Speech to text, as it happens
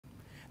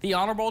The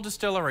Honorable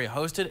Distillery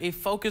hosted a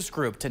focus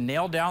group to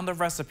nail down the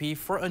recipe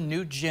for a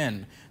new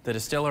gin. The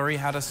distillery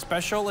had a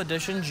special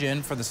edition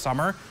gin for the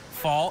summer,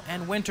 fall,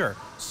 and winter,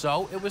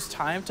 so it was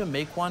time to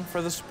make one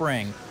for the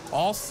spring.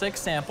 All 6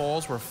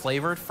 samples were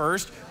flavored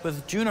first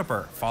with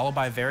juniper, followed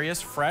by various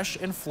fresh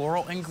and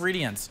floral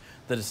ingredients.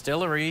 The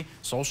distillery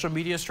social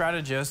media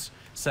strategist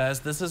says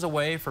this is a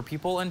way for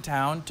people in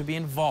town to be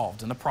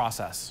involved in the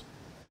process.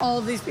 All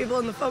of these people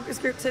in the focus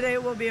group today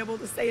will be able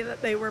to say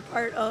that they were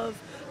part of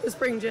the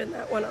spring gin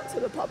that went out to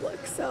the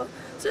public. So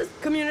it's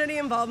just community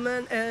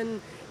involvement, and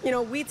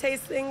we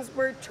taste things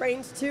we're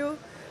trained to.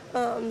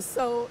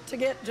 So to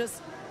get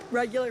just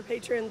regular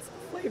patrons'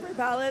 flavor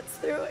palettes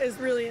through is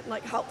really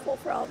helpful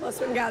for all of us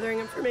when gathering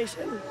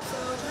information.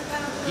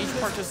 Each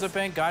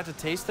participant got to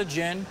taste the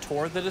gin,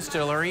 tour the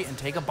distillery, and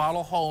take a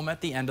bottle home at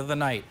the end of the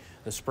night.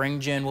 The spring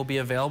gin will be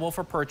available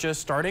for purchase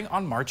starting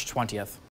on March 20th.